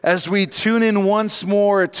As we tune in once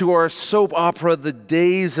more to our soap opera, The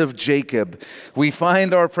Days of Jacob, we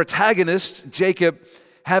find our protagonist, Jacob,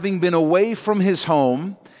 having been away from his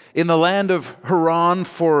home in the land of Haran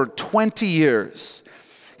for 20 years.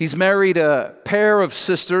 He's married a pair of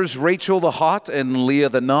sisters, Rachel the Hot and Leah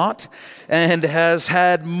the Not, and has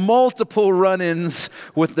had multiple run-ins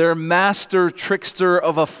with their master trickster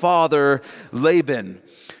of a father, Laban.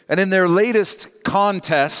 And in their latest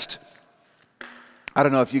contest, I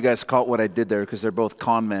don't know if you guys caught what I did there because they're both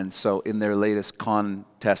con men, so in their latest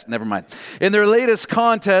contest, never mind. In their latest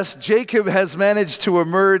contest, Jacob has managed to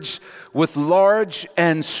emerge with large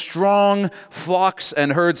and strong flocks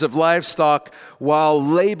and herds of livestock, while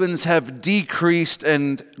Laban's have decreased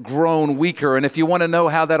and grown weaker. And if you want to know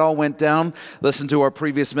how that all went down, listen to our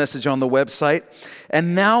previous message on the website.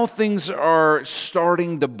 And now things are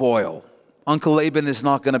starting to boil. Uncle Laban is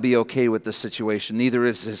not going to be okay with the situation. Neither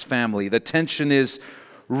is his family. The tension is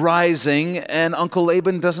rising, and Uncle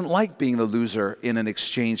Laban doesn't like being the loser in an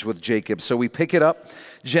exchange with Jacob. So we pick it up.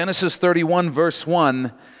 Genesis 31, verse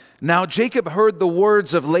 1. Now Jacob heard the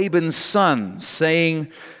words of Laban's son,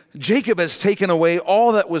 saying, Jacob has taken away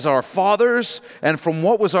all that was our father's, and from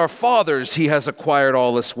what was our father's he has acquired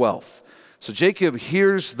all this wealth. So Jacob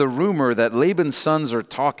hears the rumor that Laban's sons are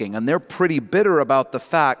talking, and they're pretty bitter about the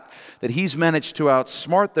fact that he's managed to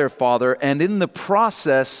outsmart their father and in the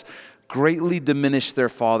process greatly diminish their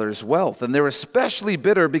father's wealth. And they're especially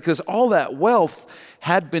bitter because all that wealth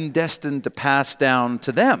had been destined to pass down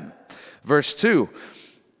to them. Verse 2,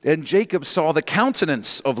 and Jacob saw the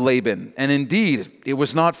countenance of Laban, and indeed it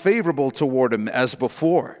was not favorable toward him as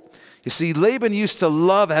before. You see, Laban used to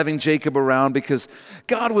love having Jacob around because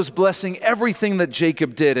God was blessing everything that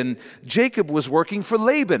Jacob did, and Jacob was working for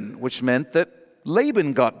Laban, which meant that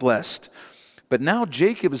Laban got blessed. But now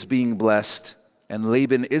Jacob is being blessed, and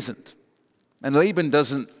Laban isn't. And Laban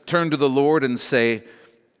doesn't turn to the Lord and say,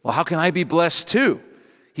 well, how can I be blessed too?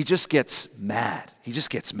 He just gets mad.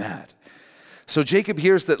 So Jacob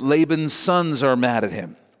hears that Laban's sons are mad at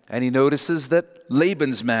him, and he notices that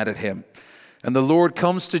Laban's mad at him. And the Lord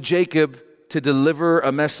comes to Jacob to deliver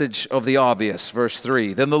a message of the obvious. Verse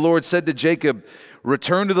 3, then the Lord said to Jacob,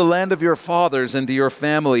 return to the land of your fathers and to your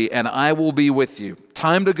family, and I will be with you.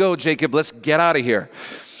 Time to go, Jacob. Let's get out of here.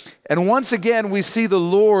 And once again, we see the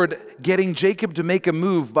Lord getting Jacob to make a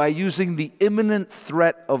move by using the imminent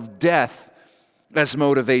threat of death as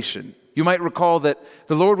motivation. You might recall that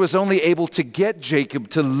the Lord was only able to get Jacob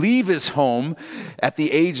to leave his home at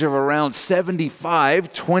the age of around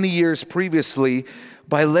 75, 20 years previously,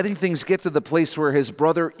 by letting things get to the place where his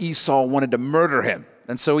brother Esau wanted to murder him.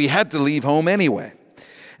 And so he had to leave home anyway.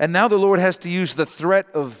 And now the Lord has to use the threat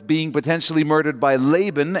of being potentially murdered by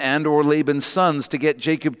Laban and or Laban's sons to get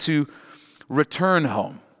Jacob to return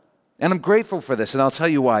home. And I'm grateful for this, and I'll tell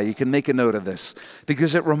you why. You can make a note of this,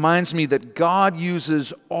 because it reminds me that God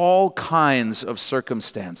uses all kinds of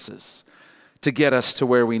circumstances to get us to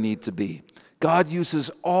where we need to be. God uses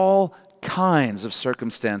all kinds of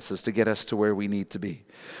circumstances to get us to where we need to be.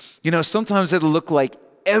 You know, sometimes it'll look like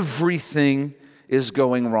everything is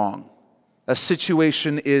going wrong. A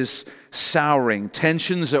situation is souring.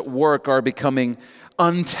 Tensions at work are becoming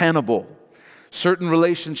untenable. Certain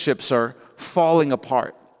relationships are falling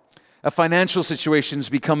apart. A financial situation is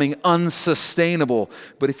becoming unsustainable.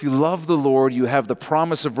 But if you love the Lord, you have the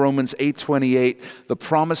promise of Romans 8:28, the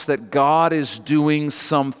promise that God is doing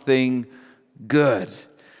something good.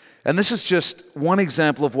 And this is just one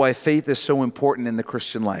example of why faith is so important in the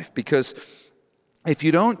Christian life. Because if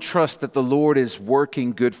you don't trust that the Lord is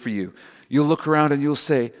working good for you, you'll look around and you'll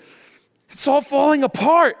say, it's all falling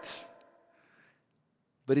apart.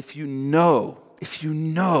 But if you know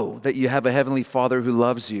that you have a Heavenly Father who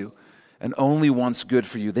loves you and only wants good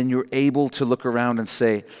for you, then you're able to look around and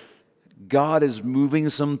say, God is moving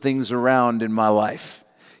some things around in my life.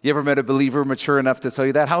 You ever met a believer mature enough to tell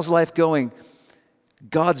you that? How's life going?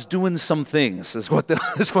 God's doing some things, is what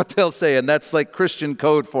they'll say. And that's like Christian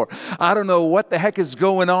code for, I don't know what the heck is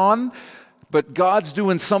going on, but God's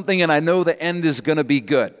doing something and I know the end is going to be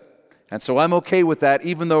good. And so I'm okay with that,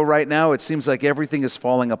 even though right now it seems like everything is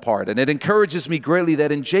falling apart. And it encourages me greatly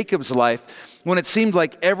that in Jacob's life, when it seemed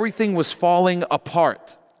like everything was falling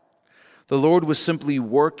apart, the Lord was simply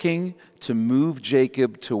working to move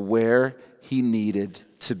Jacob to where he needed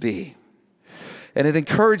to be. And it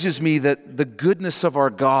encourages me that the goodness of our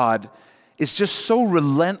God is just so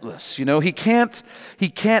relentless. You know, he can't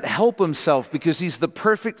help himself because he's the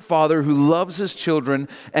perfect father who loves his children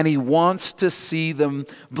and he wants to see them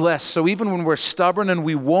blessed. So even when we're stubborn and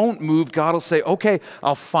we won't move, God will say, okay,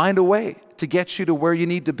 I'll find a way to get you to where you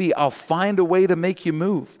need to be. I'll find a way to make you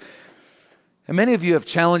move. And many of you have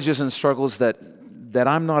challenges and struggles that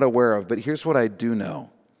I'm not aware of, but here's what I do know.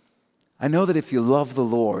 I know that if you love the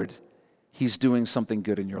Lord, He's doing something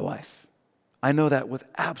good in your life. I know that with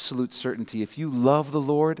absolute certainty. If you love the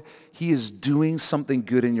Lord, He is doing something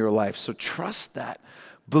good in your life. So trust that.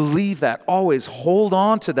 Believe that. Always hold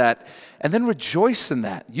on to that. And then rejoice in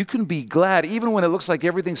that. You can be glad, even when it looks like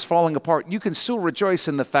everything's falling apart, you can still rejoice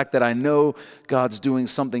in the fact that I know God's doing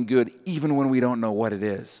something good, even when we don't know what it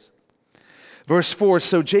is. Verse 4,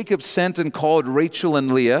 so Jacob sent and called Rachel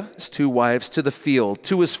and Leah, his two wives, to the field,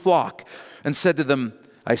 to his flock, and said to them,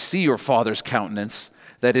 I see your father's countenance,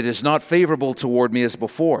 that it is not favorable toward me as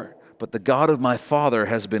before, but the God of my father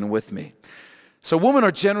has been with me. So women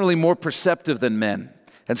are generally more perceptive than men.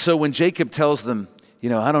 And so when Jacob tells them,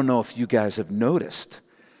 I don't know if you guys have noticed,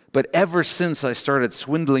 but ever since I started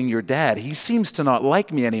swindling your dad, he seems to not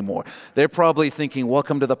like me anymore. They're probably thinking,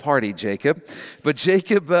 welcome to the party, Jacob. But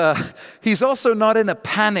Jacob, he's also not in a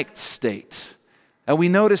panicked state. And we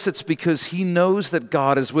notice it's because he knows that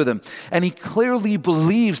God is with him. And he clearly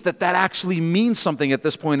believes that actually means something at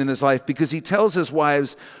this point in his life, because he tells his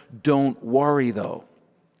wives, don't worry though.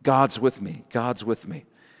 God's with me. God's with me.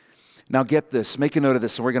 Now get this. Make a note of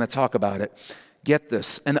this, and we're going to talk about it. Get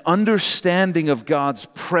this. An understanding of God's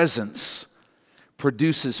presence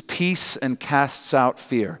produces peace and casts out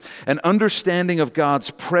fear. An understanding of God's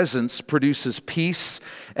presence produces peace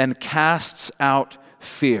and casts out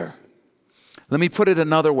fear. Let me put it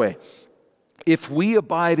another way. If we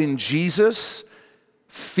abide in Jesus,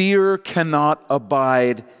 fear cannot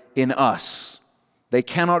abide in us. They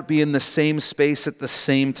cannot be in the same space at the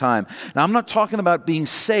same time. Now, I'm not talking about being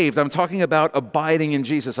saved. I'm talking about abiding in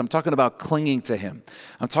Jesus. I'm talking about clinging to Him.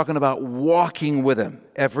 I'm talking about walking with Him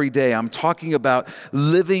every day. I'm talking about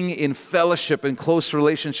living in fellowship and close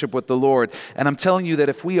relationship with the Lord. And I'm telling you that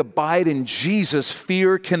if we abide in Jesus,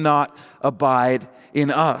 fear cannot abide in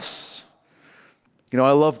us.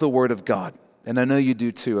 I love the Word of God, and I know you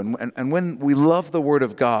do too. And when we love the Word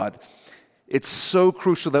of God, it's so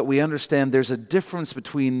crucial that we understand there's a difference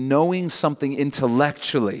between knowing something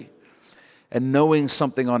intellectually and knowing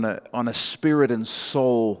something on a spirit and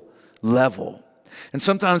soul level. And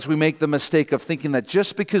sometimes we make the mistake of thinking that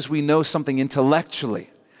just because we know something intellectually,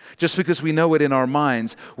 just because we know it in our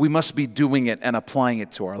minds, we must be doing it and applying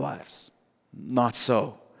it to our lives. Not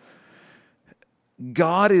so.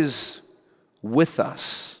 God is with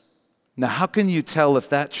us. Now, how can you tell if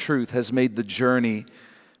that truth has made the journey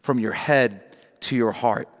from your head to your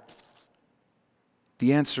heart?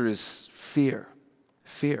 The answer is fear.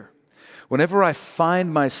 Fear. Whenever I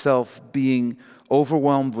find myself being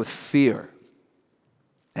overwhelmed with fear,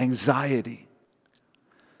 anxiety,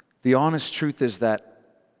 the honest truth is that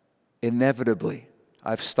inevitably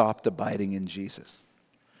I've stopped abiding in Jesus.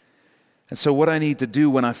 And so what I need to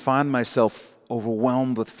do when I find myself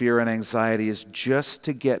overwhelmed with fear and anxiety is just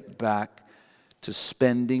to get back to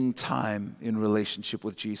spending time in relationship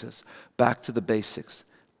with Jesus, back to the basics,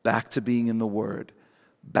 back to being in the Word,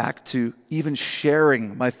 back to even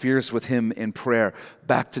sharing my fears with Him in prayer,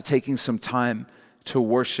 back to taking some time to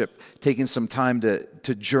worship, taking some time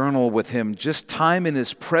to journal with Him, just time in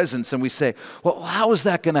His presence. And we say, well, how is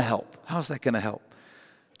that going to help? How's that going to help?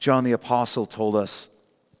 John the Apostle told us,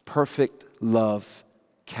 perfect love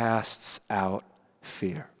casts out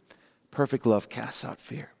fear. Perfect love casts out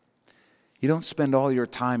fear. You don't spend all your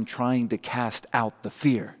time trying to cast out the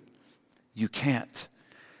fear. You can't.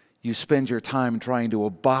 You spend your time trying to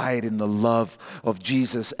abide in the love of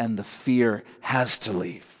Jesus, and the fear has to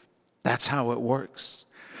leave. That's how it works.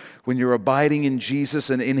 When you're abiding in Jesus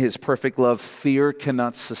and in His perfect love, fear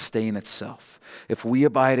cannot sustain itself. If we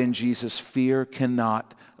abide in Jesus, fear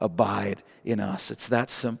cannot abide in us. It's that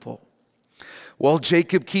simple. Well,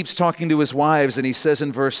 Jacob keeps talking to his wives, and he says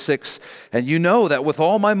in verse 6, and you know that with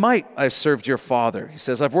all my might I've served your father. He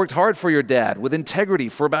says, I've worked hard for your dad with integrity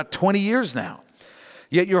for about 20 years now.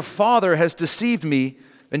 Yet your father has deceived me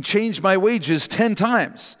and changed my wages 10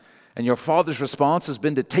 times. And your father's response has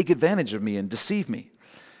been to take advantage of me and deceive me.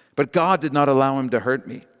 But God did not allow him to hurt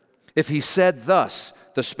me. If he said thus,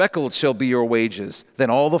 the speckled shall be your wages, then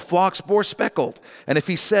all the flocks bore speckled. And if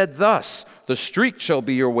he said thus, the streaked shall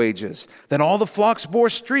be your wages, then all the flocks bore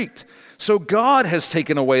streaked. So God has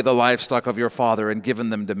taken away the livestock of your father and given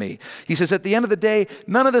them to me. He says, at the end of the day,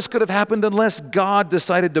 none of this could have happened unless God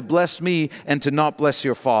decided to bless me and to not bless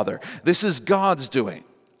your father. This is God's doing.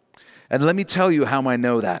 And let me tell you how I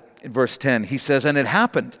know that. In verse 10, he says, and it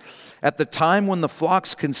happened at the time when the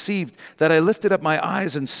flocks conceived, that I lifted up my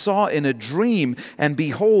eyes and saw in a dream, and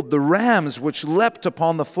behold, the rams which leapt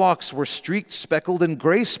upon the flocks were streaked, speckled, and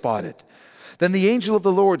gray spotted. Then the angel of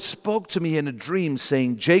the Lord spoke to me in a dream,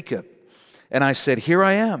 saying, Jacob. And I said, here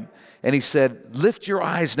I am. And he said, lift your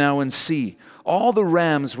eyes now and see. All the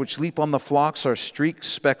rams which leap on the flocks are streaked,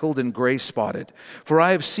 speckled, and gray spotted. For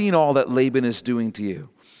I have seen all that Laban is doing to you.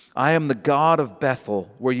 I am the God of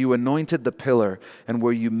Bethel, where you anointed the pillar and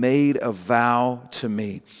where you made a vow to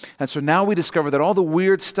me. And so now we discover that all the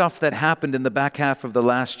weird stuff that happened in the back half of the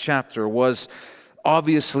last chapter was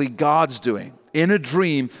obviously God's doing. In a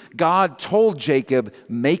dream, God told Jacob,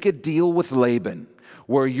 make a deal with Laban,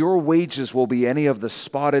 where your wages will be any of the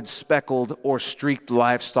spotted, speckled, or streaked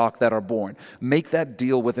livestock that are born. Make that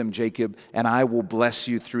deal with him, Jacob, and I will bless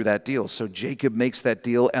you through that deal. So Jacob makes that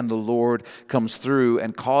deal, and the Lord comes through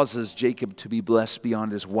and causes Jacob to be blessed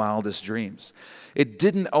beyond his wildest dreams. It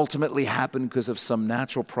didn't ultimately happen because of some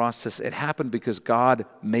natural process. It happened because God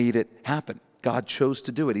made it happen. God chose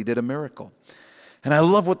to do it. He did a miracle. And I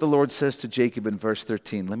love what the Lord says to Jacob in verse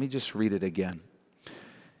 13. Let me just read it again.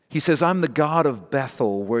 He says, I'm the God of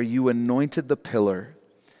Bethel, where you anointed the pillar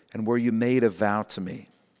and where you made a vow to me.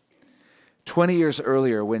 20 years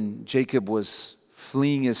earlier, when Jacob was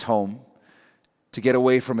fleeing his home to get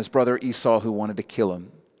away from his brother Esau, who wanted to kill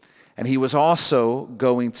him, and he was also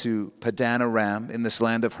going to Padan Aram in this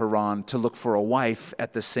land of Haran to look for a wife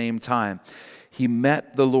at the same time, he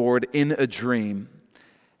met the Lord in a dream.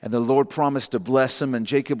 And the Lord promised to bless him, and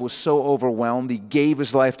Jacob was so overwhelmed, he gave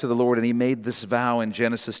his life to the Lord, and he made this vow in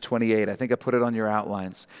Genesis 28. I think I put it on your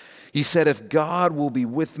outlines. He said, if God will be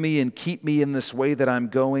with me and keep me in this way that I'm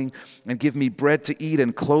going, and give me bread to eat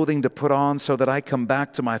and clothing to put on, so that I come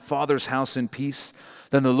back to my father's house in peace,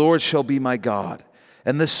 then the Lord shall be my God.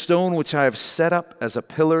 And this stone which I have set up as a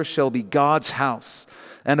pillar shall be God's house.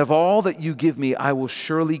 And of all that you give me, I will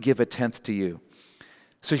surely give a tenth to you.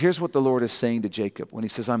 So here's what the Lord is saying to Jacob when he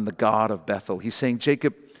says, I'm the God of Bethel. He's saying,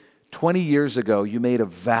 Jacob, 20 years ago, you made a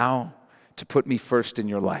vow to put me first in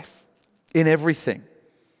your life, in everything,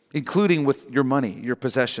 including with your money, your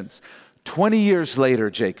possessions. 20 years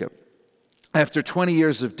later, Jacob, after 20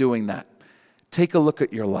 years of doing that, take a look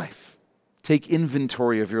at your life. Take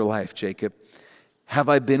inventory of your life, Jacob. Have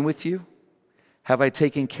I been with you? Have I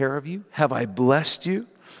taken care of you? Have I blessed you?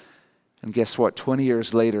 And guess what? 20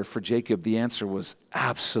 years later, for Jacob, the answer was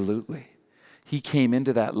absolutely. He came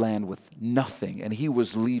into that land with nothing, and he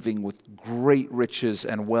was leaving with great riches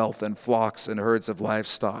and wealth and flocks and herds of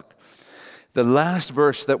livestock. The last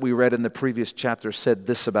verse that we read in the previous chapter said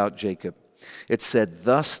this about Jacob. It said,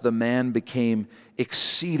 thus the man became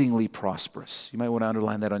exceedingly prosperous. You might want to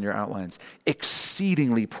underline that on your outlines.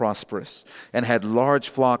 Exceedingly prosperous, and had large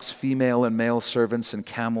flocks, female and male servants, and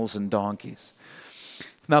camels and donkeys.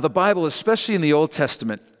 Now, the Bible, especially in the Old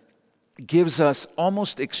Testament, gives us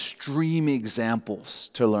almost extreme examples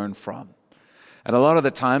to learn from. And a lot of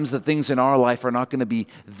the times, the things in our life are not going to be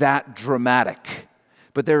that dramatic,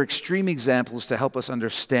 but they're extreme examples to help us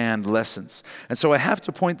understand lessons. And so I have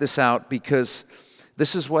to point this out because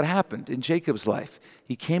this is what happened in Jacob's life.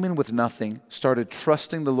 He came in with nothing, started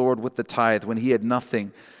trusting the Lord with the tithe when he had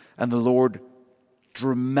nothing, and the Lord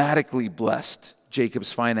dramatically blessed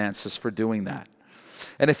Jacob's finances for doing that.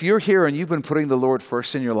 And if you're here and you've been putting the Lord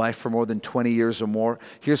first in your life for more than 20 years or more,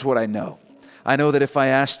 here's what I know. I know that if I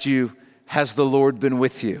asked you, has the Lord been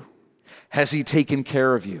with you? Has he taken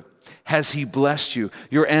care of you? Has he blessed you?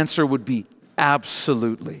 Your answer would be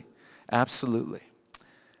absolutely. Absolutely.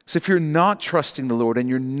 So if you're not trusting the Lord and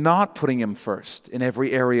you're not putting him first in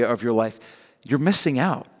every area of your life, you're missing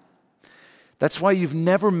out. That's why you've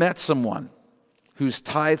never met someone who's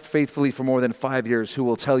tithed faithfully for more than 5 years who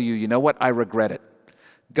will tell you, you know what, I regret it.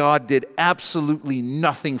 God did absolutely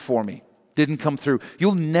nothing for me. Didn't come through.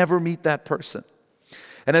 You'll never meet that person.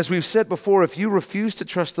 And as we've said before, if you refuse to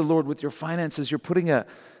trust the Lord with your finances, you're putting a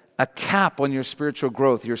cap on your spiritual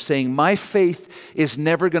growth. You're saying, my faith is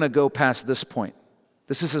never going to go past this point.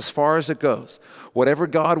 This is as far as it goes. Whatever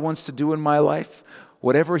God wants to do in my life,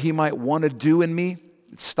 whatever he might want to do in me,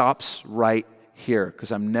 it stops right here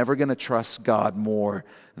because I'm never going to trust God more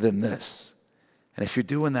than this. And if you're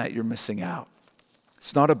doing that, you're missing out.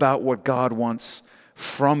 It's not about what God wants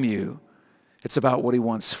from you. It's about what he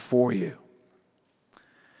wants for you.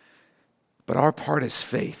 But our part is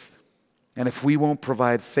faith. And if we won't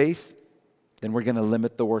provide faith, then we're going to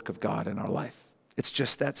limit the work of God in our life. It's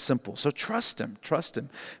just that simple. So trust him. Trust him.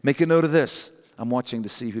 Make a note of this. I'm watching to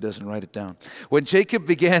see who doesn't write it down. When Jacob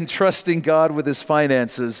began trusting God with his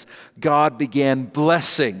finances, God began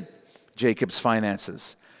blessing Jacob's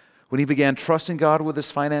finances. When he began trusting God with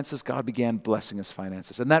his finances, God began blessing his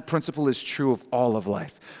finances. And that principle is true of all of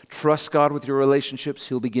life. Trust God with your relationships,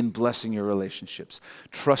 he'll begin blessing your relationships.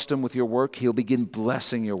 Trust him with your work, he'll begin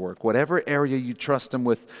blessing your work. Whatever area you trust him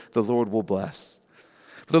with, the Lord will bless.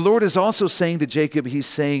 But the Lord is also saying to Jacob, he's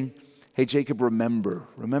saying, hey, Jacob, remember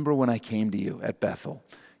when I came to you at Bethel.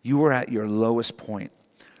 You were at your lowest point,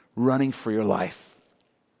 running for your life.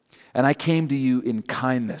 And I came to you in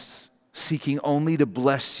kindness, seeking only to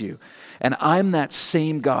bless you. And I'm that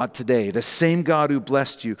same God today, the same God who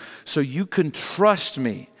blessed you. So you can trust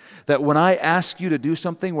me that when I ask you to do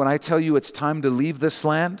something, when I tell you it's time to leave this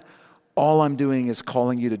land, all I'm doing is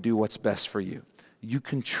calling you to do what's best for you. You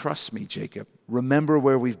can trust me, Jacob. Remember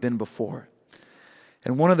where we've been before.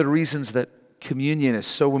 And one of the reasons that communion is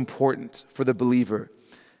so important for the believer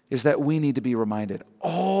is that we need to be reminded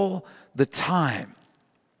all the time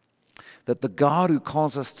that the God who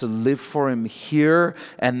calls us to live for Him here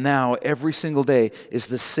and now every single day is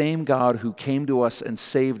the same God who came to us and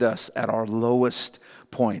saved us at our lowest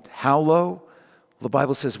point. How low? The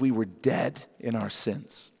Bible says we were dead in our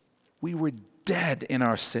sins. We were dead in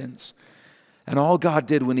our sins. And all God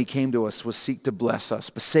did when He came to us was seek to bless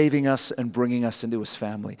us, by saving us and bringing us into His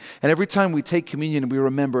family. And every time we take communion, we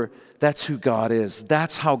remember that's who God is.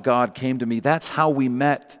 That's how God came to me. That's how we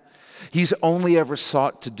met. He's only ever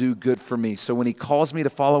sought to do good for me. So when He calls me to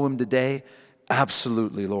follow Him today,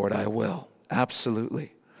 absolutely, Lord, I will.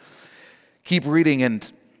 Absolutely. Keep reading,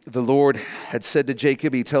 and the Lord had said to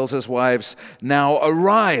Jacob, He tells his wives, now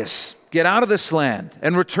arise, get out of this land,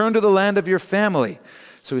 and return to the land of your family.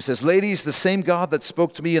 So he says, ladies, the same God that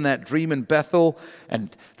spoke to me in that dream in Bethel,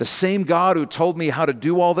 and the same God who told me how to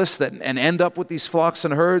do all this and end up with these flocks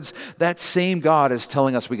and herds, that same God is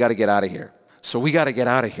telling us we got to get out of here. So we got to get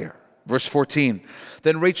out of here. Verse 14,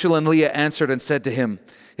 then Rachel and Leah answered and said to him,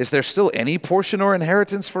 is there still any portion or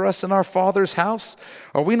inheritance for us in our father's house?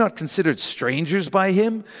 Are we not considered strangers by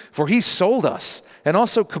him? For he sold us and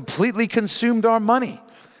also completely consumed our money.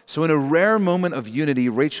 So in a rare moment of unity,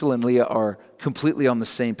 Rachel and Leah are completely on the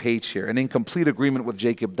same page here and in complete agreement with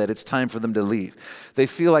Jacob that it's time for them to leave. They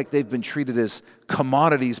feel like they've been treated as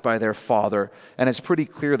commodities by their father, and it's pretty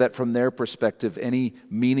clear that from their perspective, any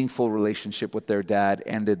meaningful relationship with their dad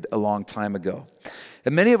ended a long time ago.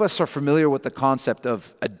 And many of us are familiar with the concept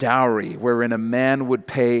of a dowry, wherein a man would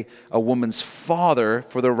pay a woman's father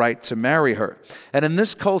for the right to marry her. And in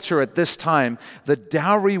this culture at this time, the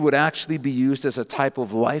dowry would actually be used as a type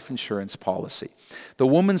of life insurance policy. The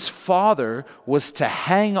woman's father was to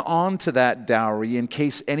hang on to that dowry in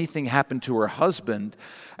case anything happened to her husband,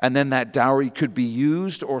 and then that dowry could be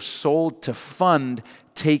used or sold to fund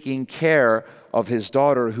taking care of his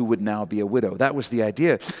daughter, who would now be a widow. That was the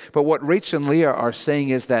idea. But what Rachel and Leah are saying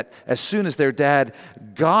is that as soon as their dad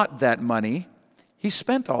got that money, he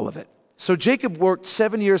spent all of it. So Jacob worked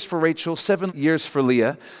 7 years for Rachel, 7 years for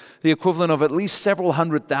Leah, the equivalent of at least several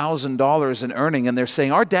 $100,000 in earning. And they're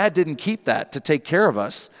saying, our dad didn't keep that to take care of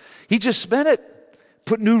us. He just spent it,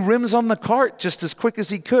 put new rims on the cart just as quick as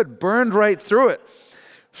he could, burned right through it.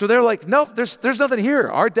 So they're like, nope, there's nothing here.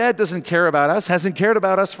 Our dad doesn't care about us, hasn't cared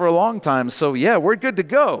about us for a long time. So yeah, we're good to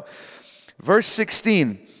go. Verse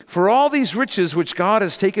 16, for all these riches which God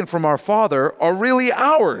has taken from our father are really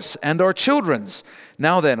ours and our children's.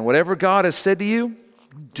 Now then, whatever God has said to you,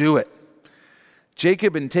 do it.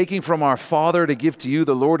 Jacob, in taking from our father to give to you,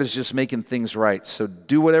 the Lord is just making things right. So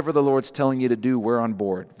do whatever the Lord's telling you to do. We're on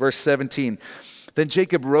board. Verse 17, then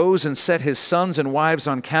Jacob rose and set his sons and wives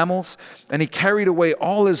on camels, and he carried away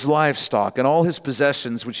all his livestock and all his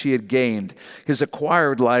possessions which he had gained, his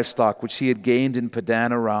acquired livestock which he had gained in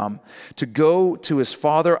Padan Aram, to go to his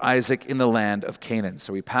father Isaac in the land of Canaan.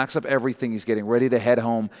 So he packs up everything. He's getting ready to head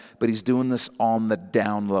home, but he's doing this on the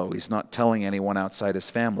down low. He's not telling anyone outside his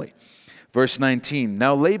family. Verse 19,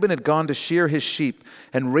 now Laban had gone to shear his sheep,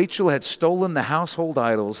 and Rachel had stolen the household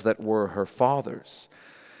idols that were her father's.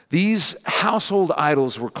 These household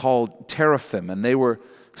idols were called teraphim, and they were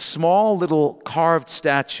small little carved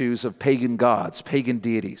statues of pagan gods, pagan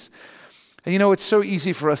deities. And you know, it's so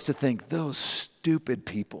easy for us to think, those stupid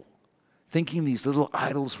people, thinking these little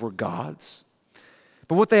idols were gods.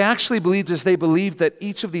 But what they actually believed is they believed that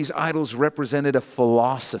each of these idols represented a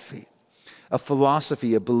philosophy,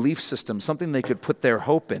 a belief system, something they could put their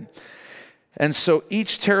hope in. And so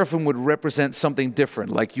each teraphim would represent something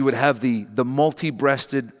different. Like you would have the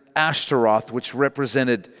multi-breasted Ashtaroth, which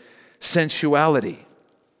represented sensuality.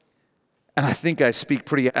 And I think I speak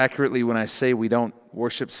pretty accurately when I say we don't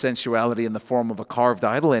worship sensuality in the form of a carved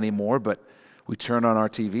idol anymore, but we turn on our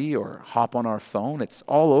TV or hop on our phone. It's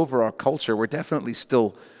all over our culture. We're definitely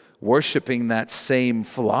still worshiping that same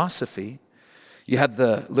philosophy. You had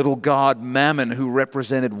the little god Mammon, who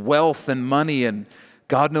represented wealth and money, and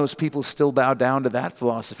God knows people still bow down to that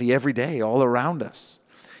philosophy every day all around us.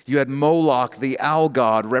 You had Moloch, the owl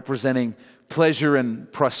god, representing pleasure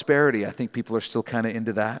and prosperity. I think people are still kind of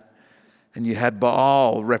into that. And you had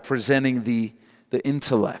Baal representing the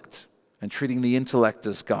intellect. and treating the intellect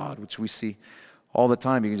as God, which we see all the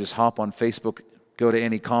time. You can just hop on Facebook, go to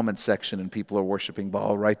any comment section, and people are worshiping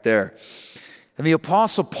Baal right there. And the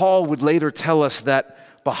Apostle Paul would later tell us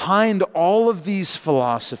that behind all of these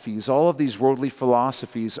philosophies, all of these worldly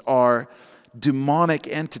philosophies, are demonic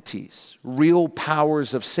entities, real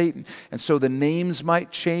powers of Satan. And so the names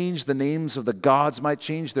might change, the names of the gods might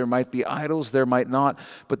change, there might be idols, there might not,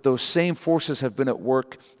 but those same forces have been at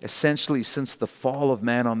work essentially since the fall of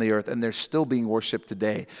man on the earth, and they're still being worshipped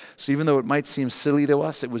today. So even though it might seem silly to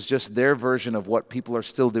us, it was just their version of what people are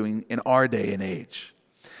still doing in our day and age.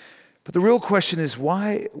 But the real question is,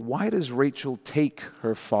 why does Rachel take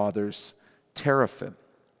her father's teraphim?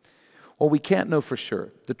 Well, we can't know for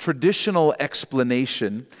sure. The traditional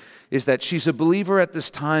explanation is that she's a believer at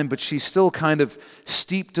this time, but she's still kind of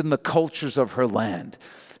steeped in the cultures of her land.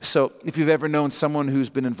 So if you've ever known someone who's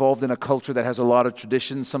been involved in a culture that has a lot of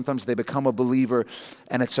traditions, sometimes they become a believer,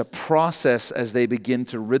 and it's a process as they begin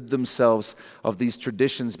to rid themselves of these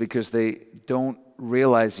traditions because they don't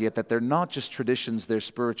realize yet that they're not just traditions, they're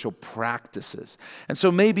spiritual practices. And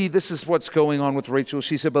so maybe this is what's going on with Rachel.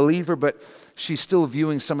 She's a believer, but she's still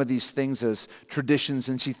viewing some of these things as traditions,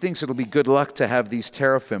 and she thinks it'll be good luck to have these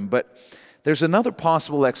teraphim. But there's another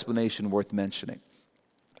possible explanation worth mentioning.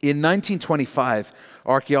 In 1925,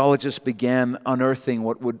 archaeologists began unearthing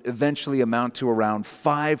what would eventually amount to around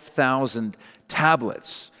 5,000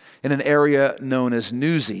 tablets in an area known as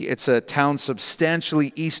Nuzi. It's a town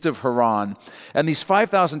substantially east of Haran. And these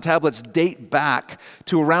 5,000 tablets date back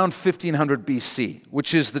to around 1500 BC,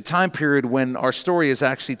 which is the time period when our story is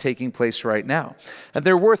actually taking place right now. And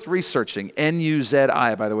they're worth researching.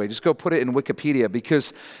 N-U-Z-I, by the way. Just go put it in Wikipedia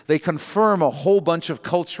because they confirm a whole bunch of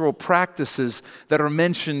cultural practices that are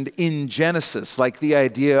mentioned in Genesis, like the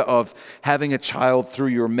idea of having a child through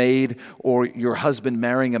your maid or your husband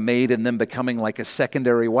marrying a maid and then becoming like a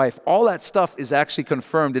secondary wife. All that stuff is actually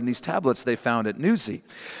confirmed in these tablets they found at Nuzi.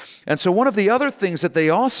 And so one of the other things that they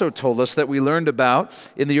also told us that we learned about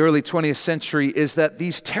in the early 20th century is that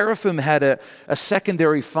these teraphim had a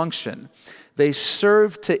secondary function. They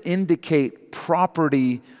served to indicate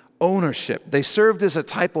property ownership. They served as a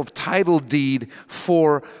type of title deed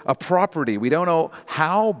for a property. We don't know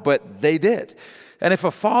how, but they did. And if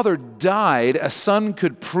a father died, a son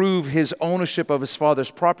could prove his ownership of his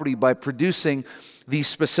father's property by producing these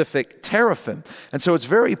specific teraphim. And so it's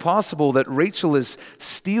very possible that Rachel is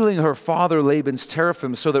stealing her father Laban's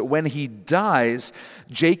teraphim so that when he dies,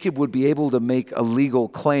 Jacob would be able to make a legal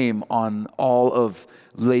claim on all of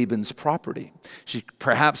Laban's property. She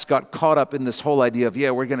perhaps got caught up in this whole idea of,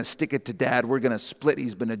 we're going to stick it to dad. We're going to split.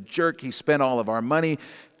 He's been a jerk. He spent all of our money.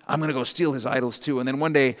 I'm going to go steal his idols too. And then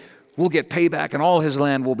one day we'll get payback and all his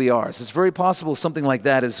land will be ours. It's very possible something like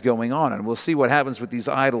that is going on. And we'll see what happens with these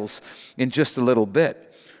idols in just a little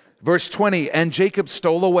bit. Verse 20, and Jacob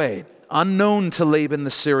stole away, unknown to Laban the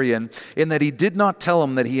Syrian, in that he did not tell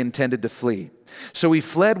him that he intended to flee. So he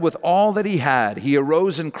fled with all that he had. He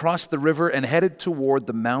arose and crossed the river and headed toward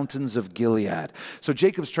the mountains of Gilead. So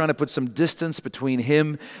Jacob's trying to put some distance between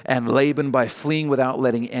him and Laban by fleeing without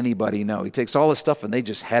letting anybody know. He takes all his stuff and they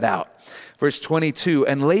just head out. Verse 22,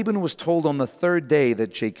 and Laban was told on the third day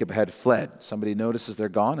that Jacob had fled. Somebody notices they're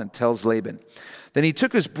gone and tells Laban. Then he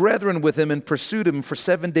took his brethren with him and pursued him for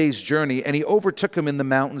 7 days' journey, and he overtook him in the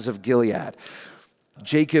mountains of Gilead.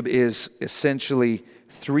 Jacob is essentially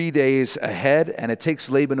 3 days ahead, and it takes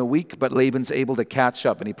Laban a week, but Laban's able to catch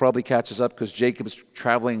up, and he probably catches up because Jacob's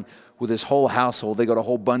traveling with his whole household. They got a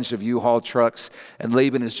whole bunch of U-Haul trucks, and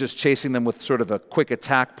Laban is just chasing them with sort of a quick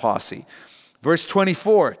attack posse. Verse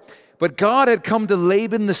 24, but God had come to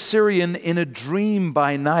Laban the Syrian in a dream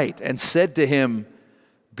by night and said to him,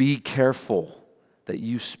 be careful that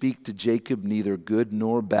you speak to Jacob neither good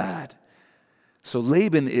nor bad. So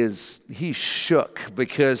Laban he's shook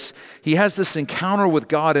because he has this encounter with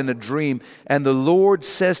God in a dream, and the Lord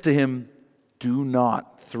says to him, do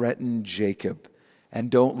not threaten Jacob and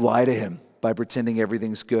don't lie to him by pretending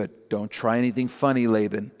everything's good. Don't try anything funny,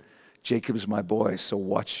 Laban. Jacob's my boy, so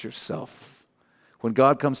watch yourself. When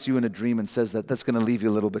God comes to you in a dream and says that, that's going to leave you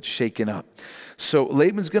a little bit shaken up. So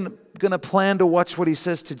Laban's going to plan to watch what he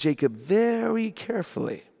says to Jacob very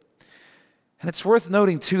carefully. And it's worth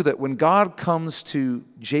noting, too, that when God comes to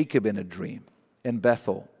Jacob in a dream in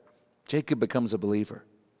Bethel, Jacob becomes a believer.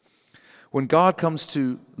 When God comes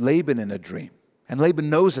to Laban in a dream, and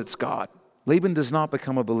Laban knows it's God, Laban does not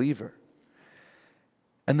become a believer.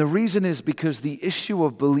 And the reason is because the issue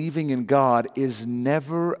of believing in God is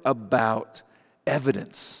never about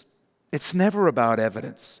evidence. It's never about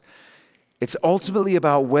evidence. It's ultimately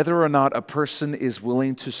about whether or not a person is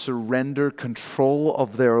willing to surrender control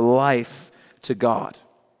of their life to God.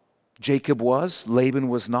 Jacob was, Laban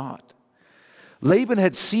was not. Laban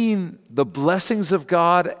had seen the blessings of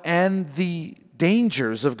God and the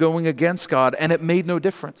dangers of going against God, and it made no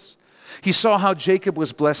difference. He saw how Jacob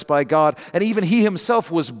was blessed by God, and even he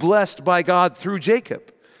himself was blessed by God through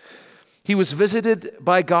Jacob. He was visited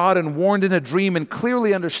by God and warned in a dream and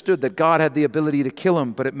clearly understood that God had the ability to kill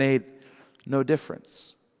him, but it made no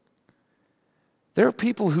difference. There are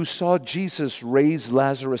people who saw Jesus raise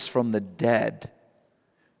Lazarus from the dead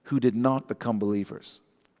who did not become believers.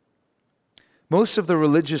 Most of the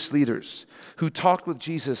religious leaders who talked with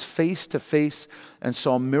Jesus face to face and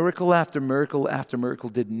saw miracle after miracle after miracle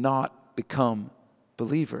did not become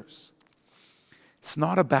believers. It's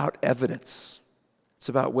not about evidence. It's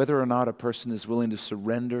about whether or not a person is willing to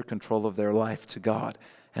surrender control of their life to God.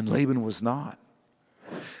 And Laban was not.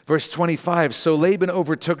 Verse 25, so Laban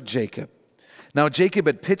overtook Jacob. Now Jacob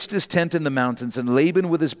had pitched his tent in the mountains, and Laban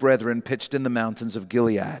with his brethren pitched in the mountains of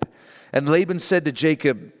Gilead. And Laban said to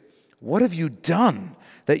Jacob, what have you done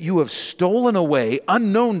that you have stolen away,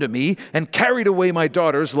 unknown to me, and carried away my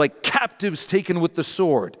daughters like captives taken with the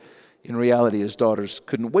sword? In reality, his daughters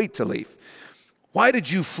couldn't wait to leave. Why did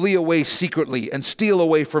you flee away secretly and steal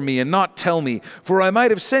away from me and not tell me? For I might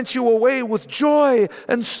have sent you away with joy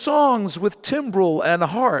and songs, with timbrel and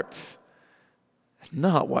harp.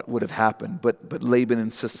 Not what would have happened, but Laban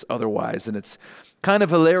insists otherwise. And it's kind of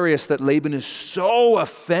hilarious that Laban is so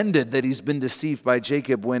offended that he's been deceived by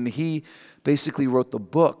Jacob when he basically wrote the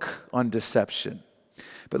book on deception.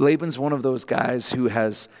 But Laban's one of those guys who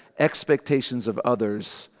has expectations of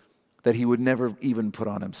others that he would never even put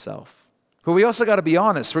on himself. But we also got to be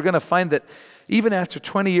honest. We're going to find that even after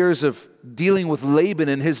 20 years of dealing with Laban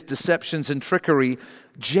and his deceptions and trickery,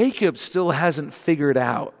 Jacob still hasn't figured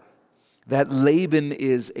out that Laban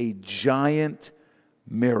is a giant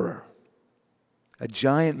mirror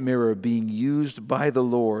being used by the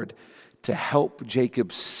Lord to help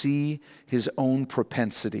Jacob see his own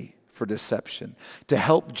propensity for deception, to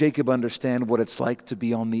help Jacob understand what it's like to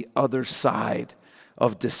be on the other side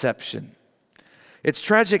of deception. It's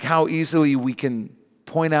tragic how easily we can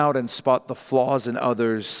point out and spot the flaws in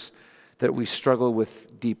others that we struggle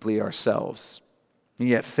with deeply ourselves, and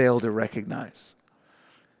yet fail to recognize.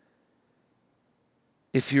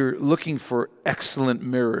 If you're looking for excellent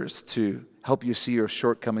mirrors to help you see your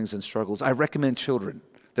shortcomings and struggles, I recommend children.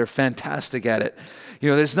 They're fantastic at it. You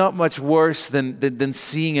know, there's not much worse than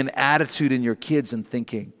seeing an attitude in your kids and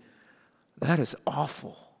thinking, that is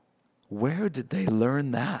awful. Where did they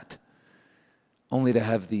learn that? Only to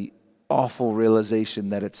have the awful realization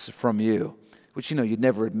that it's from you, which, you'd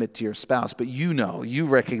never admit to your spouse, but you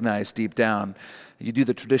recognize deep down. You do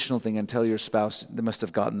the traditional thing and tell your spouse they must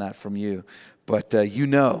have gotten that from you. But you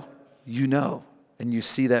know, and you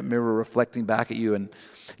see that mirror reflecting back at you. And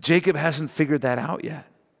Jacob hasn't figured that out yet.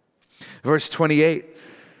 Verse 28,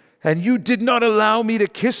 and you did not allow me to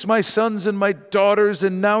kiss my sons and my daughters,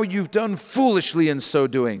 and now you've done foolishly in so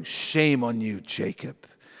doing. Shame on you, Jacob.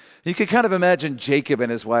 You can kind of imagine Jacob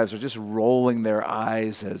and his wives are just rolling their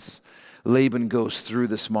eyes as Laban goes through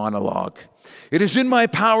this monologue. It is in my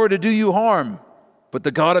power to do you harm, but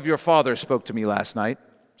the God of your father spoke to me last night,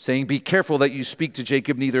 saying, be careful that you speak to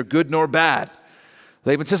Jacob neither good nor bad.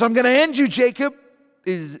 Laban says, I'm going to end you, Jacob,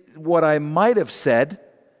 is what I might have said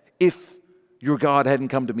if your God hadn't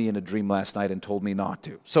come to me in a dream last night and told me not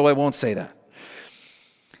to. So I won't say that.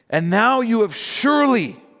 And now you have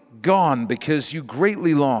surely gone because you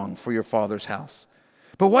greatly long for your father's house.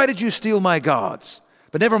 But why did you steal my gods?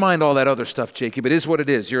 But never mind all that other stuff, Jacob. It is what it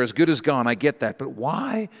is. You're as good as gone. I get that. But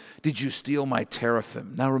why did you steal my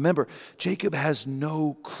teraphim? Now remember, Jacob has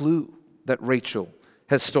no clue that Rachel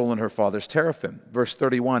has stolen her father's teraphim. Verse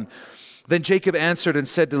 31, then Jacob answered and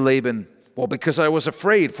said to Laban, well, because I was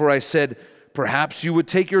afraid, for I said, perhaps you would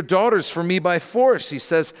take your daughters from me by force. He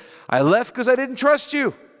says, I left because I didn't trust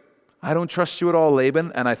you. I don't trust you at all,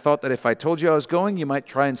 Laban, and I thought that if I told you I was going, you might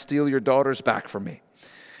try and steal your daughters back from me.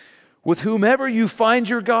 With whomever you find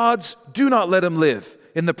your gods, do not let him live.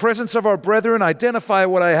 In the presence of our brethren, identify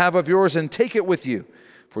what I have of yours and take it with you.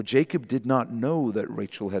 For Jacob did not know that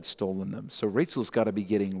Rachel had stolen them. So Rachel's got to be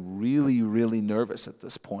getting really, really nervous at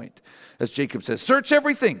this point. As Jacob says, search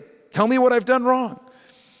everything. Tell me what I've done wrong.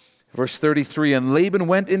 Verse 33, and Laban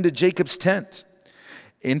went into Jacob's tent,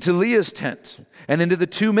 into Leah's tent, and into the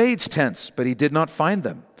two maids' tents, but he did not find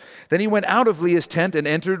them. Then he went out of Leah's tent and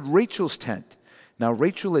entered Rachel's tent. Now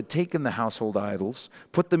Rachel had taken the household idols,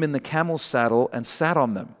 put them in the camel's saddle, and sat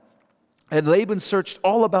on them. And Laban searched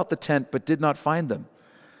all about the tent, but did not find them.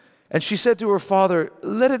 And she said to her father,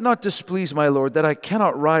 let it not displease my lord that I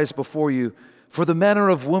cannot rise before you, for the manner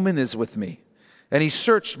of woman is with me. And he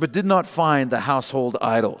searched, but did not find the household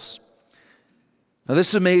idols. Now,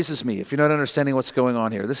 this amazes me. If you're not understanding what's going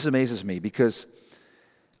on here, this amazes me because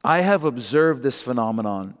I have observed this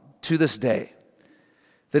phenomenon to this day,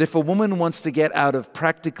 that if a woman wants to get out of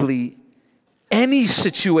practically any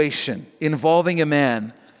situation involving a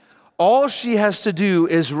man, all she has to do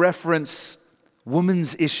is reference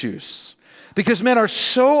women's issues. Because men are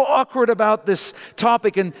so awkward about this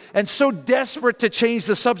topic and so desperate to change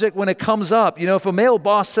the subject when it comes up. You know, if a male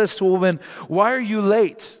boss says to a woman, "Why are you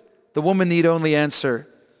late?" the woman need only answer,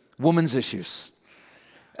 "Women's issues."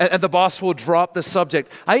 And the boss will drop the subject.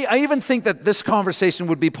 I even think that this conversation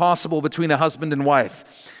would be possible between a husband and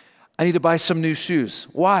wife. "I need to buy some new shoes."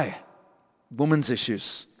 "Why?" "Women's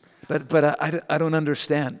issues." But I don't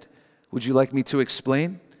understand. "Would you like me to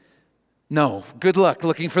explain?" "No, good luck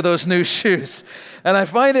looking for those new shoes." And I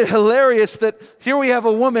find it hilarious that here we have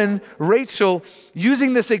a woman, Rachel,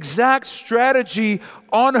 using this exact strategy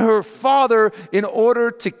on her father in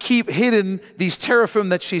order to keep hidden these teraphim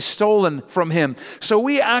that she's stolen from him. So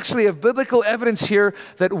we actually have biblical evidence here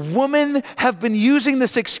that women have been using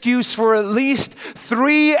this excuse for at least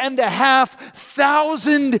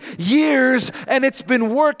 3,500 years, and it's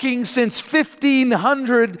been working since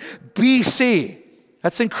 1500 BC.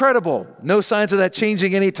 That's incredible. No signs of that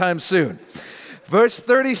changing anytime soon. Verse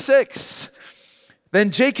 36, then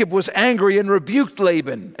Jacob was angry and rebuked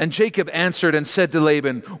Laban. And Jacob answered and said to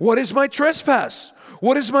Laban, "What is my trespass?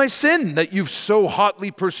 What is my sin that you've so hotly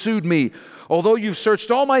pursued me? Although you've searched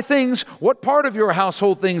all my things, what part of your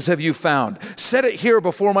household things have you found? Set it here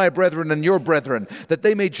before my brethren and your brethren, that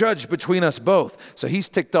they may judge between us both." So he's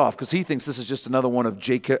ticked off because he thinks this is just another one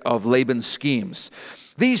of Laban's schemes.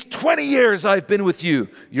 "These 20 years I've been with you.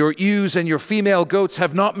 Your ewes and your female goats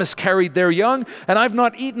have not miscarried their young, and I've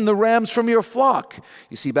not eaten the rams from your flock."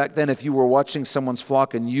 You see, back then, if you were watching someone's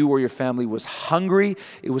flock and you or your family was hungry,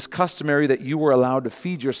 it was customary that you were allowed to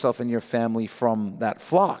feed yourself and your family from that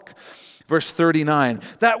flock. Verse 39,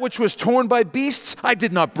 "That which was torn by beasts I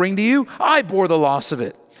did not bring to you. I bore the loss of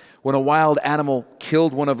it. When a wild animal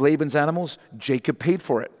killed one of Laban's animals, Jacob paid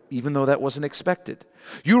for it, even though that wasn't expected.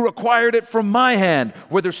 You required it from my hand,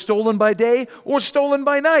 whether stolen by day or stolen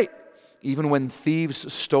by night." Even when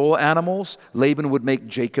thieves stole animals, Laban would make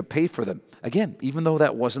Jacob pay for them. Again, even though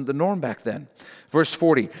that wasn't the norm back then. Verse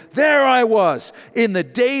 40, "There I was. In the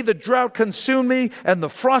day the drought consumed me, and the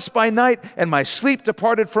frost by night, and my sleep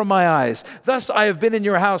departed from my eyes. Thus I have been in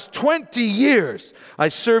your house 20 years. I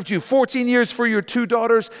served you 14 years for your 2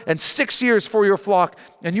 daughters, and 6 years for your flock,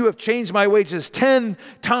 and you have changed my wages 10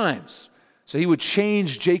 times. So he would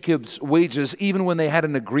change Jacob's wages even when they had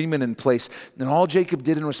an agreement in place. And all Jacob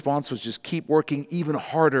did in response was just keep working even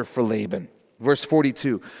harder for Laban. Verse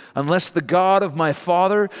 42, "Unless the God of my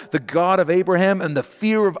father, the God of Abraham, and the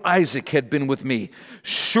fear of Isaac had been with me,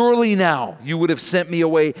 surely now you would have sent me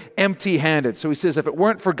away empty-handed." So he says, if it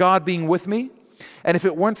weren't for God being with me, and if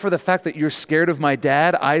it weren't for the fact that you're scared of my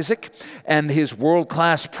dad, Isaac, and his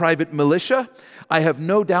world-class private militia, I have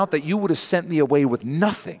no doubt that you would have sent me away with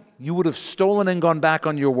nothing. You would have stolen and gone back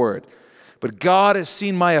on your word. But God has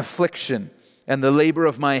seen my affliction and the labor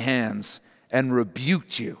of my hands and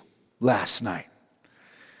rebuked you last night.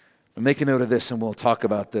 But make a note of this and we'll talk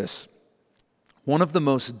about this. One of the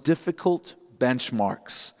most difficult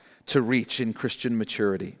benchmarks to reach in Christian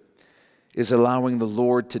maturity is allowing the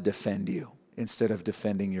Lord to defend you instead of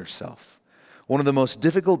defending yourself. One of the most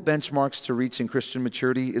difficult benchmarks to reach in Christian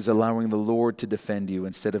maturity is allowing the Lord to defend you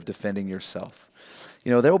instead of defending yourself.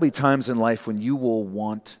 You know, there will be times in life when you will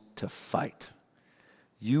want to fight.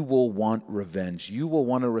 You will want revenge. You will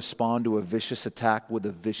want to respond to a vicious attack with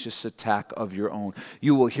a vicious attack of your own.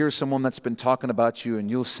 You will hear someone that's been talking about you and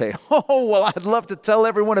you'll say, "Oh, well, I'd love to tell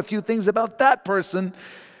everyone a few things about that person."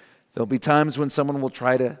 There'll be times when someone will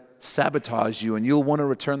try to sabotage you and you'll want to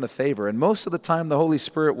return the favor. And most of the time, the Holy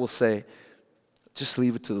Spirit will say, just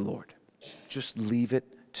leave it to the Lord. Just leave it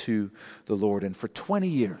to the Lord. And for 20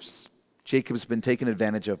 years, Jacob's been taken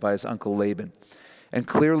advantage of by his uncle Laban. And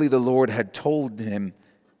clearly the Lord had told him,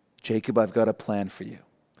 "Jacob, I've got a plan for you.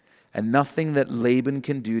 And nothing that Laban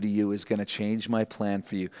can do to you is going to change my plan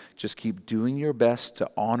for you. Just keep doing your best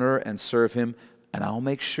to honor and serve him, and I'll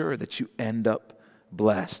make sure that you end up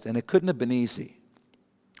blessed." And it couldn't have been easy.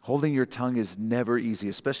 Holding your tongue is never easy,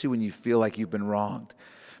 especially when you feel like you've been wronged.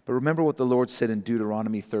 But remember what the Lord said in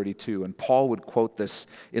Deuteronomy 32, and Paul would quote this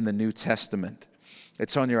in the New Testament.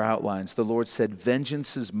 It's on your outlines. The Lord said,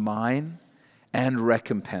 "Vengeance is mine and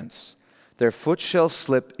recompense. Their foot shall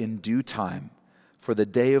slip in due time, for the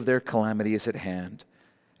day of their calamity is at hand,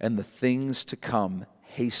 and the things to come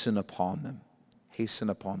hasten upon them." Hasten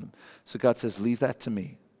upon them. So God says, leave that to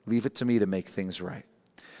me. Leave it to me to make things right.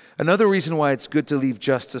 Another reason why it's good to leave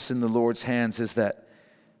justice in the Lord's hands is that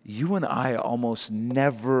you and I almost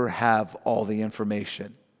never have all the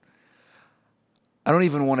information. I don't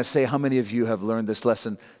even want to say how many of you have learned this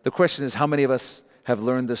lesson. The question is, how many of us have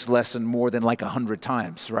learned this lesson more than like 100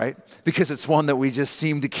 times, right? Because it's one that we just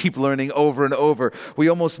seem to keep learning over and over. We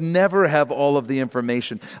almost never have all of the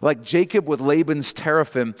information. Like Jacob with Laban's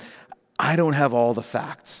teraphim, I don't have all the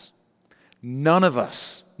facts. None of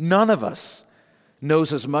us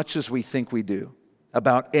knows as much as we think we do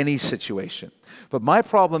about any situation. But my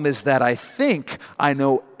problem is that I think I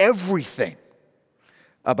know everything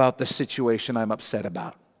about the situation I'm upset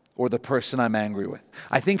about or the person I'm angry with.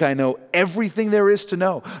 I think I know everything there is to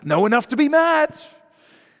know enough to be mad.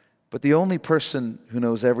 But the only person who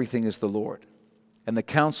knows everything is the Lord. And the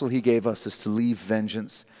counsel he gave us is to leave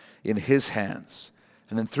vengeance in his hands.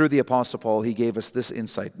 And then through the Apostle Paul, he gave us this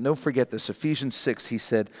insight. Don't forget this. Ephesians 6, he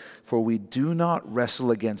said, "For we do not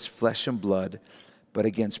wrestle against flesh and blood, but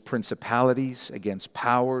against principalities, against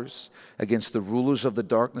powers, against the rulers of the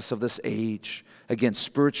darkness of this age, against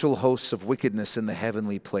spiritual hosts of wickedness in the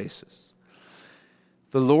heavenly places."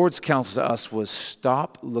 The Lord's counsel to us was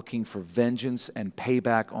stop looking for vengeance and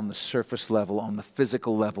payback on the surface level, on the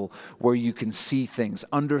physical level, where you can see things.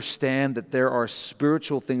 Understand that there are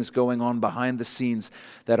spiritual things going on behind the scenes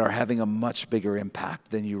that are having a much bigger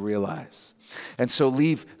impact than you realize. And so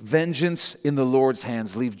leave vengeance in the Lord's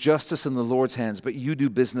hands, leave justice in the Lord's hands, but you do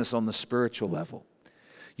business on the spiritual level.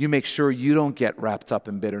 You make sure you don't get wrapped up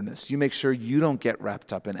in bitterness. You make sure you don't get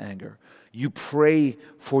wrapped up in anger. You pray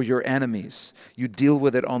for your enemies. You deal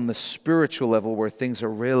with it on the spiritual level where things are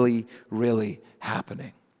really, really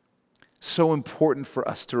happening. So important for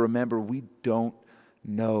us to remember we don't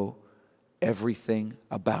know everything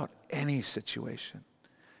about any situation.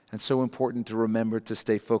 And so important to remember to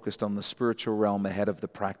stay focused on the spiritual realm ahead of the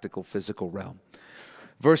practical physical realm.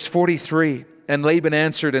 Verse 43, "And Laban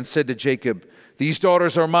answered and said to Jacob, 'These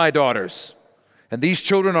daughters are my daughters, and these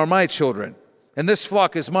children are my children, and this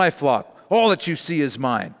flock is my flock. All that you see is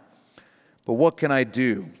mine. But what can I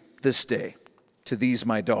do this day to these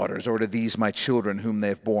my daughters, or to these my children whom they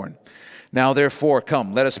have borne? Now therefore,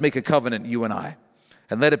 come, let us make a covenant, you and I,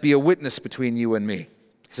 and let it be a witness between you and me.'"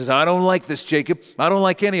 He says, "I don't like this, Jacob. I don't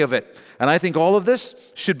like any of it. And I think all of this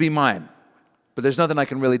should be mine. But there's nothing I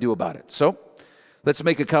can really do about it. So let's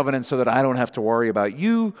make a covenant so that I don't have to worry about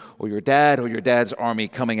you or your dad's army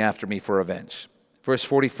coming after me for revenge." Verse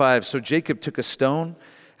 45, "So Jacob took a stone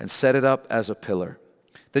and set it up as a pillar.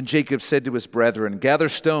 Then Jacob said to his brethren, 'Gather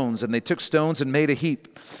stones.' And they took stones and made a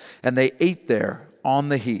heap, and they ate there on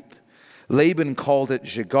the heap. Laban called it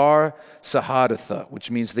Jegar Sahadath, which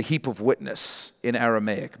means the heap of witness in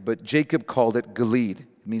Aramaic. But Jacob called it Gilead.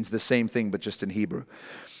 It means the same thing, but just in Hebrew.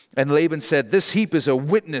 And Laban said, 'This heap is a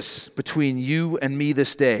witness between you and me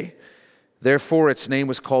this day.' Therefore its name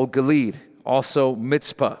was called Gilead. Also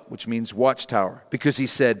Mitzpah, which means watchtower, because he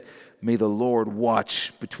said, 'May the Lord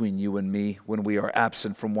watch between you and me when we are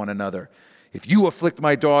absent from one another. If you afflict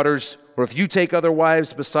my daughters, or if you take other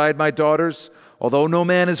wives beside my daughters, although no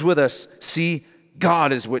man is with us, see,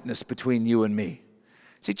 God is witness between you and me.'"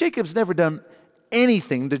 See, Jacob's never done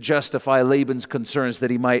anything to justify Laban's concerns that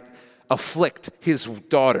he might afflict his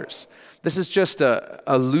daughters. This is just a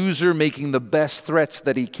loser making the best threats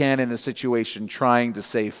that he can in a situation, trying to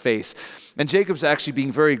save face. And Jacob's actually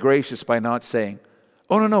being very gracious by not saying,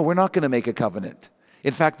 "Oh, no, we're not going to make a covenant.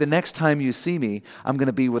 In fact, the next time you see me, I'm going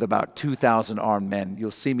to be with about 2,000 armed men.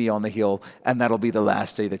 You'll see me on the hill, and that'll be the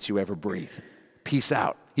last day that you ever breathe. Peace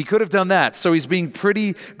out." He could have done that. So he's being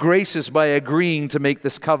pretty gracious by agreeing to make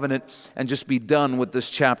this covenant and just be done with this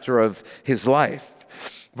chapter of his life.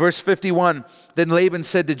 Verse 51, "Then Laban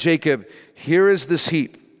said to Jacob, 'Here is this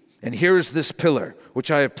heap, and here is this pillar, which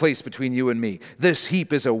I have placed between you and me. This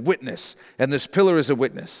heap is a witness, and this pillar is a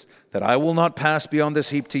witness, that I will not pass beyond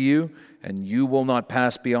this heap to you, and you will not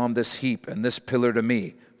pass beyond this heap and this pillar to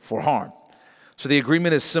me for harm.'" So the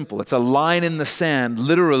agreement is simple. It's a line in the sand,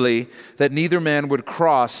 literally, that neither man would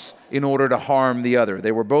cross in order to harm the other.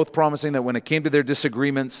 They were both promising that when it came to their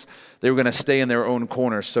disagreements, they were going to stay in their own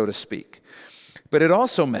corner, so to speak. But it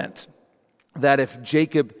also meant that if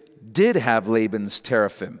Jacob did have Laban's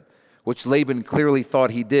teraphim, which Laban clearly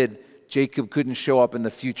thought he did, Jacob couldn't show up in the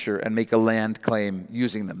future and make a land claim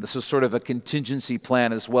using them. This is sort of a contingency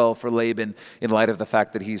plan as well for Laban in light of the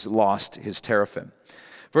fact that he's lost his teraphim.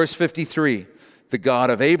 Verse 53, "The God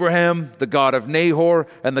of Abraham, the God of Nahor,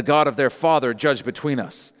 and the God of their father judge between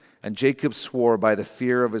us." And Jacob swore by the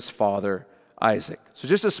fear of his father Isaac. So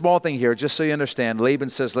just a small thing here, just so you understand. Laban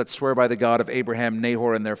says, "Let's swear by the God of Abraham,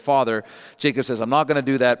 Nahor, and their father." Jacob says, "I'm not going to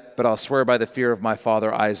do that, but I'll swear by the fear of my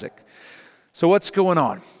father Isaac." So what's going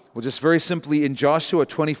on? Well, just very simply, in Joshua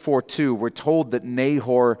 24:2, we're told that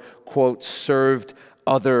Nahor, quote, served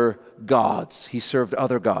other gods. He served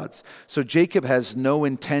other gods. So Jacob has no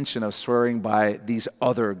intention of swearing by these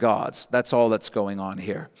other gods. That's all that's going on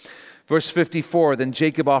here. Verse 54, then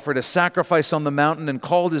Jacob offered a sacrifice on the mountain and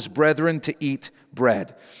called his brethren to eat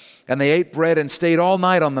bread. And they ate bread and stayed all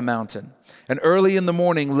night on the mountain. And early in the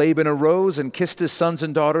morning, Laban arose and kissed his sons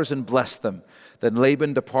and daughters and blessed them. Then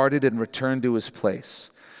Laban departed and returned to his place.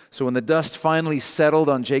 So when the dust finally settled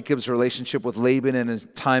on Jacob's relationship with Laban and his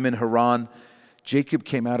time in Haran, Jacob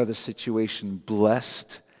came out of the situation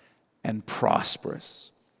blessed and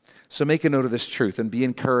prosperous. So make a note of this truth and be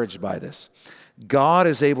encouraged by this. God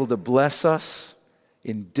is able to bless us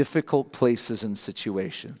in difficult places and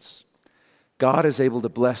situations. God is able to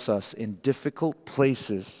bless us in difficult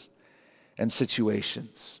places and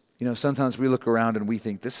situations. You know, sometimes we look around and we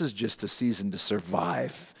think this is just a season to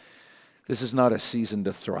survive. This is not a season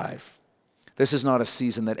to thrive. This is not a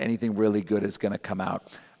season that anything really good is going to come out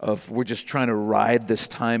of. We're just trying to ride this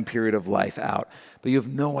time period of life out. But you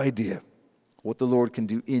have no idea what the Lord can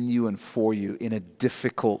do in you and for you in a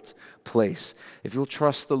difficult place. If you'll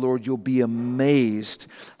trust the Lord, you'll be amazed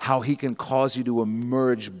how He can cause you to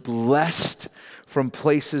emerge blessed from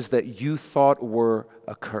places that you thought were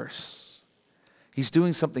a curse. He's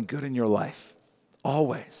doing something good in your life.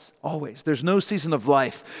 Always, always. There's no season of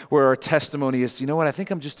life where our testimony is, you know what, I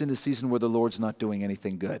think I'm just in a season where the Lord's not doing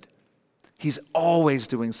anything good. He's always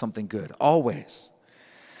doing something good, always.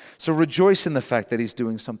 So rejoice in the fact that He's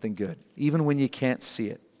doing something good, even when you can't see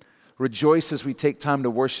it. Rejoice as we take time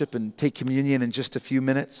to worship and take communion in just a few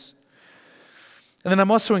minutes. And then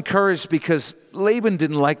I'm also encouraged because Laban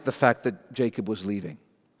didn't like the fact that Jacob was leaving.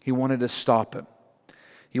 He wanted to stop him.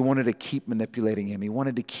 He wanted to keep manipulating him. He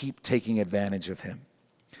wanted to keep taking advantage of him.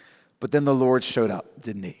 But then the Lord showed up,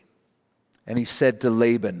 didn't He? And He said to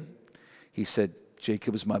Laban, He said,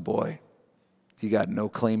 Jacob is my boy. You got no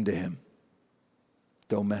claim to him.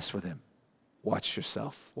 Don't mess with him. Watch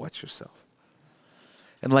yourself. Watch yourself.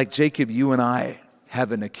 And like Jacob, you and I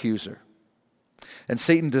have an accuser. And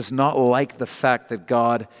Satan does not like the fact that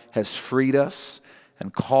God has freed us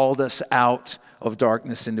and called us out of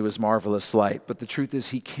darkness into His marvelous light. But the truth is,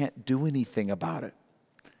 he can't do anything about it.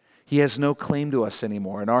 He has no claim to us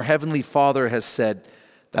anymore. And our Heavenly Father has said,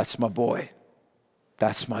 that's my boy.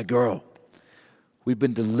 That's my girl. We've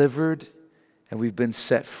been delivered and we've been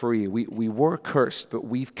set free. We were cursed, but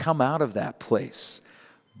we've come out of that place,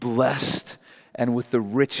 blessed and with the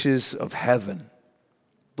riches of heaven.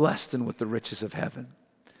 Blessed and with the riches of heaven.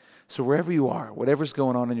 So wherever you are, whatever's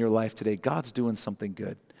going on in your life today, God's doing something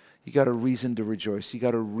good. You got a reason to rejoice. You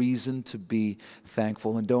got a reason to be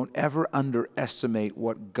thankful. And don't ever underestimate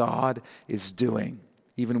what God is doing,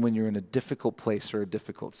 even when you're in a difficult place or a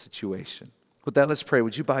difficult situation. With that, let's pray.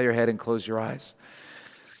 Would you bow your head and close your eyes?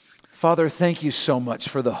 Father, thank You so much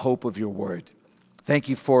for the hope of Your word. Thank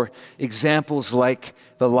You for examples like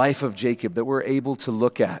the life of Jacob that we're able to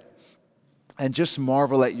look at and just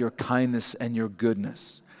marvel at Your kindness and Your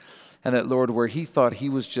goodness. And that, Lord, where he thought he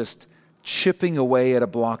was just chipping away at a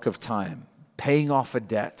block of time, paying off a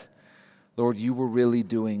debt, Lord, You were really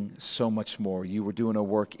doing so much more. You were doing a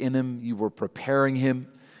work in him. You were preparing him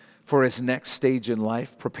for his next stage in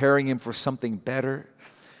life, preparing him for something better,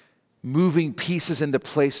 moving pieces into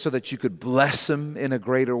place so that You could bless him in a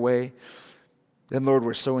greater way. Then, Lord,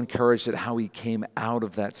 we're so encouraged at how he came out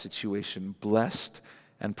of that situation, blessed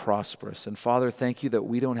and prosperous. And Father, thank You that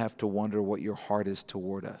we don't have to wonder what Your heart is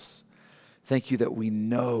toward us. Thank You that we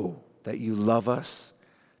know that You love us,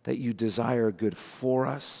 that You desire good for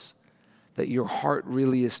us, that Your heart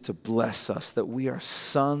really is to bless us, that we are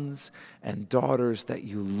sons and daughters that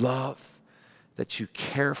You love, that You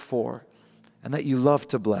care for, and that You love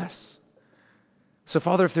to bless. So,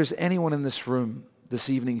 Father, if there's anyone in this room this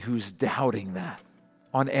evening who's doubting that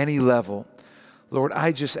on any level, Lord,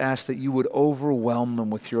 I just ask that You would overwhelm them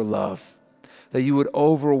with Your love, that You would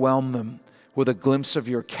overwhelm them with a glimpse of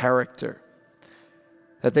Your character,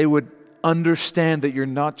 that they would understand that You're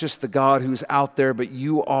not just the God who's out there, but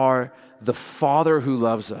You are the Father who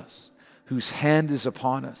loves us, whose hand is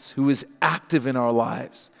upon us, who is active in our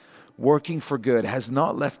lives, working for good, has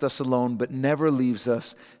not left us alone, but never leaves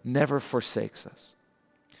us, never forsakes us.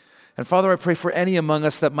 And Father, I pray for any among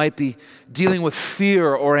us that might be dealing with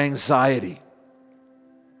fear or anxiety.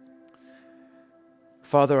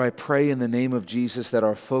 Father, I pray in the name of Jesus that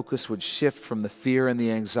our focus would shift from the fear and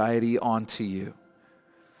the anxiety onto You,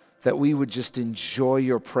 that we would just enjoy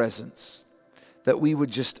Your presence, that we would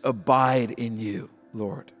just abide in You,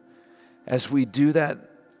 Lord. As we do that,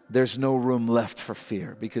 there's no room left for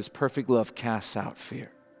fear, because perfect love casts out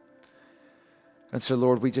fear. And so,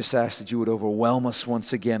 Lord, we just ask that you would overwhelm us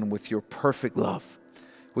once again with your perfect love,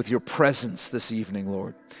 with your presence this evening,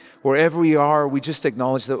 Lord. Wherever we are, we just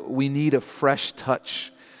acknowledge that we need a fresh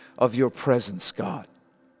touch of your presence, God.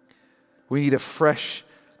 We need a fresh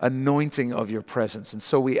anointing of your presence. And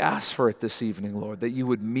so we ask for it this evening, Lord, that you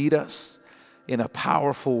would meet us in a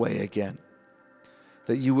powerful way again,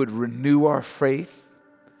 that you would renew our faith,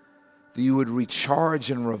 that you would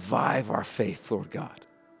recharge and revive our faith, Lord God.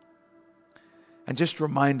 And just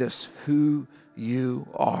remind us who you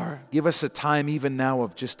are. Give us a time even now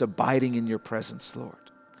of just abiding in your presence, Lord.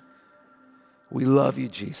 We love you,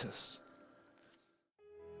 Jesus.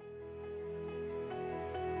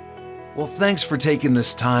 Well, thanks for taking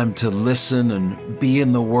this time to listen and be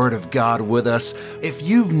in the Word of God with us. If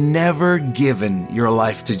you've never given your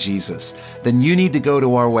life to Jesus, then you need to go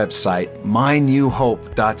to our website,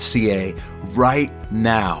 mynewhope.ca, right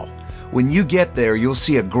now. When you get there, you'll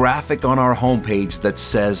see a graphic on our homepage that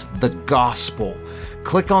says The Gospel.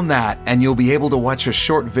 Click on that and you'll be able to watch a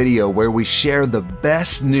short video where we share the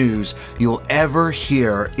best news you'll ever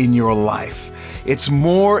hear in your life. It's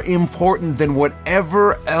more important than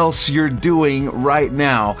whatever else you're doing right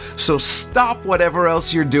now. So stop whatever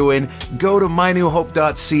else you're doing, go to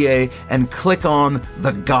mynewhope.ca and click on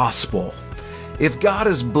The Gospel. If God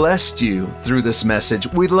has blessed you through this message,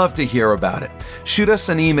 we'd love to hear about it. Shoot us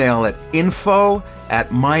an email at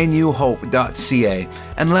info@mynewhope.ca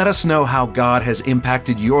and let us know how God has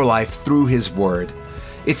impacted your life through His Word.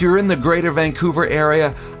 If you're in the greater Vancouver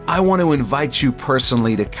area, I want to invite you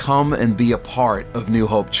personally to come and be a part of New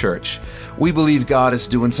Hope Church. We believe God is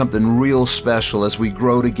doing something real special as we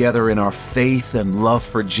grow together in our faith and love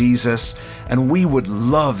for Jesus, and we would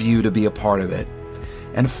love you to be a part of it.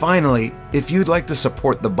 And finally, if you'd like to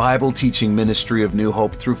support the Bible teaching ministry of New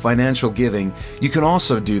Hope through financial giving, you can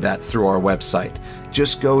also do that through our website.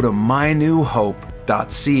 Just go to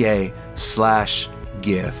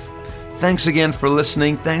mynewhope.ca/give. Thanks again for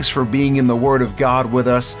listening. Thanks for being in the Word of God with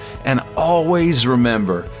us. And always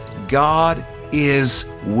remember, God is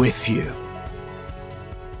with you.